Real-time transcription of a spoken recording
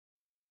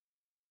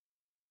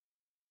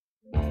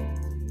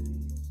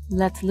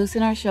Let's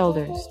loosen our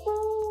shoulders.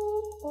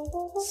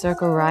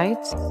 Circle right.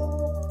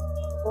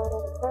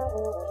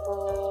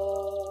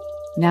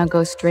 Now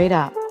go straight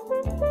up.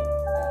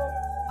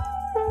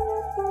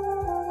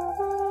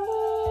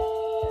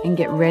 And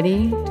get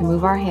ready to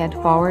move our head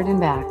forward and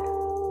back.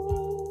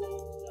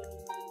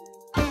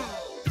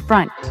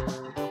 Front.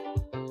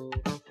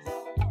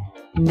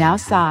 Now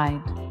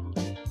side.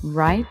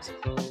 Right.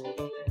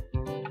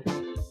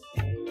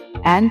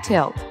 And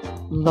tilt.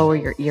 Lower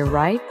your ear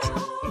right,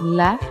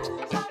 left.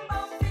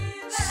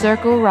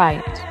 Circle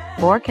right.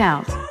 4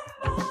 counts.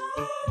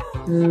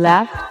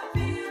 Left.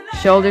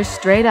 Shoulders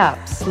straight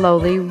up.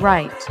 Slowly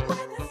right.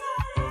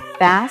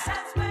 Fast.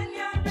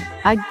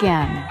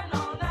 Again.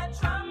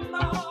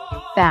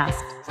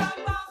 Fast.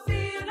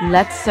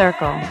 Let's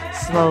circle.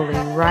 Slowly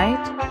right,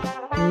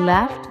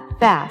 left,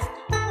 fast.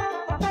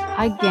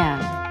 Again.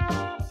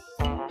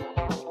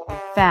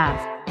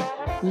 Fast.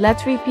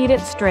 Let's repeat it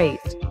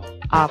straight.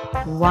 Up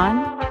 1,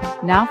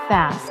 now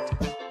fast.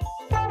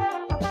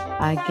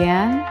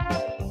 Again.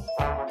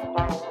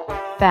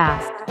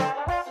 Fast.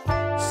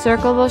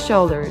 Circle the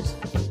shoulders.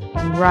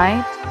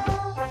 Right,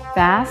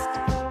 fast.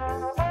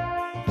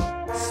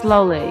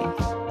 Slowly.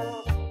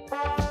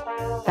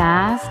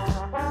 Fast.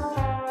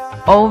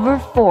 Over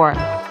 4.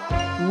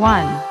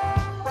 1,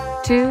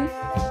 2,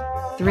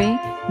 3.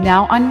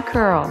 Now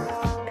uncurl.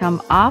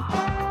 Come up.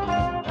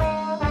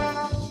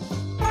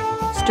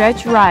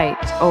 Stretch right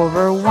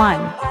over 1.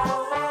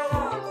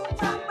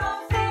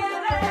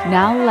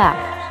 Now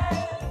left.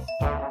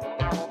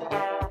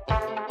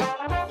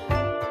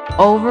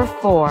 Over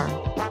 4.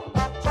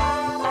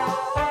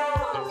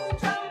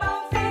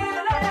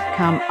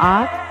 Come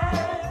up.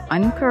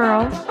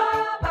 Uncurl.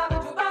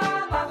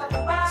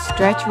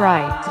 Stretch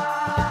right.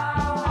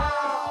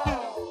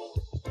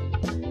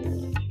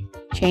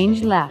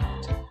 Change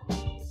left.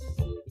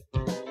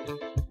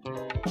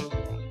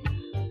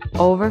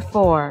 Over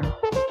 4.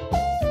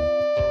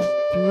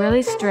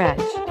 Really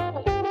stretch.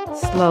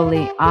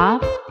 Slowly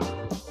up.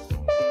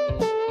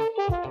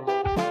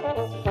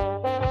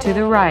 To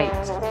the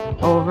right.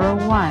 Over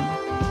 1.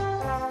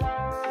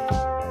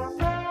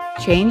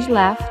 Change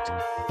left.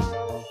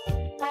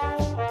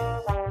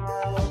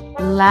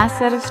 Last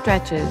set of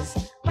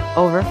stretches.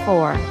 Over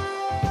 4.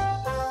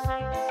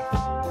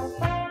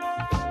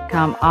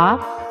 Come up.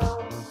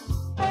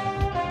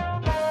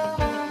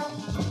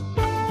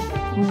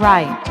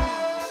 Right.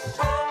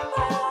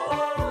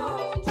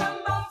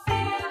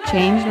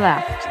 Change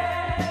left.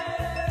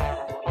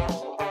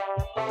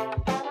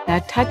 Now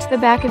touch the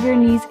back of your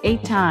knees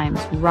 8 times.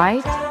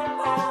 Right,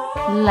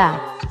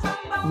 left,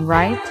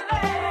 right,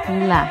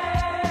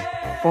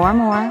 left. 4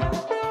 more.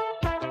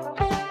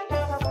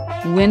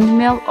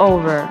 Windmill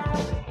over.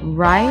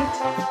 Right,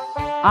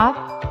 up,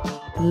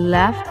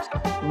 left,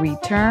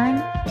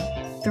 return.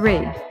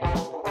 3.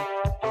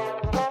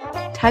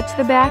 Touch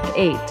the back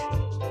 8.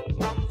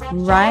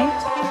 Right,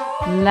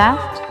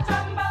 left,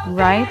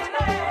 right,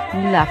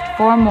 left.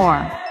 4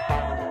 more.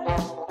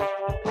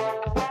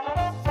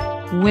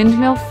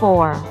 Windmill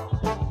 4.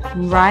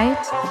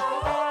 Right,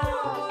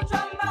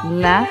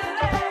 left,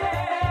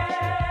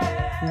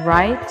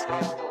 right.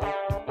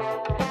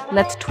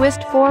 Let's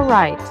twist 4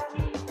 right.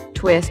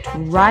 Twist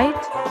right,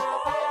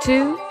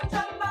 2,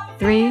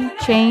 3,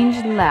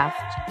 change left.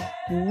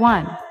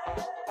 1,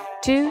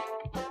 2,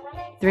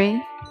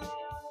 3,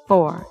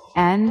 4,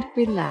 and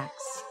relax.